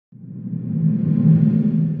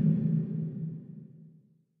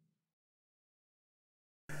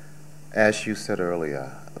As you said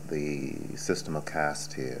earlier, the system of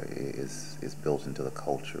caste here is built into the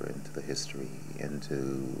culture, into the history,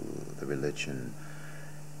 into the religion.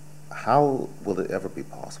 How will it ever be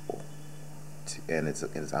possible? And it's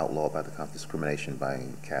outlawed by the discrimination by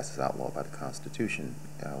caste is outlawed by the Constitution,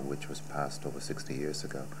 which was passed over 60 years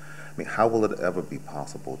ago. I mean, how will it ever be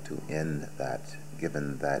possible to end that,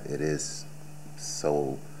 given that it is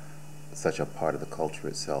such a part of the culture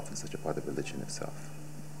itself and such a part of the religion itself?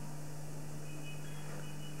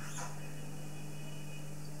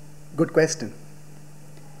 Good question.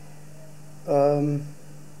 Um,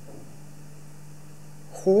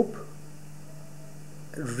 Hope,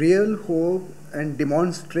 real hope, and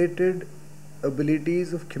demonstrated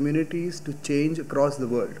abilities of communities to change across the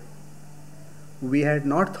world. We had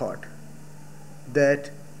not thought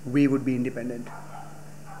that we would be independent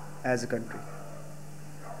as a country.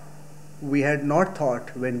 We had not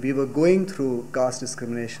thought when we were going through caste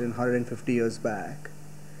discrimination 150 years back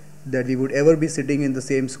that we would ever be sitting in the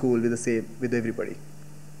same school with everybody.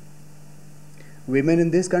 Women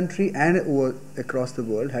in this country and across the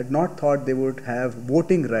world had not thought they would have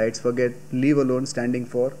voting rights, forget leave alone standing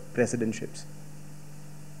for presidentships.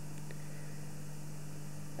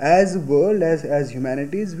 As a world, as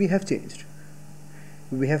humanities, we have changed.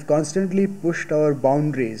 We have constantly pushed our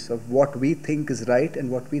boundaries of what we think is right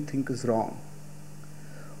and what we think is wrong.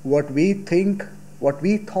 What we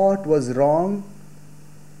thought was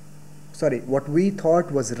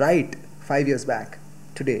right 5 years back,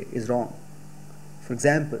 today is wrong. For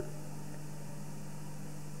example,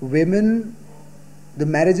 the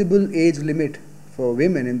marriageable age limit for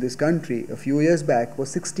women in this country a few years back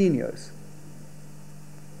was 16 years.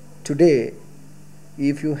 Today,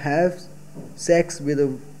 if you have sex with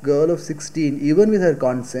a girl of 16, even with her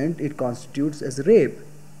consent, it constitutes as rape.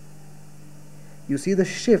 You see the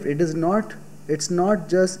shift. It's not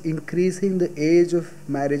just increasing the age of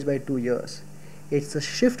marriage by 2 years. It's a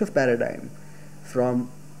shift of paradigm from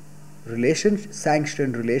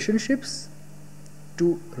sanctioned relationships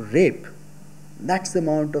to rape. That's the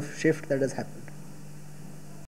amount of shift that has happened.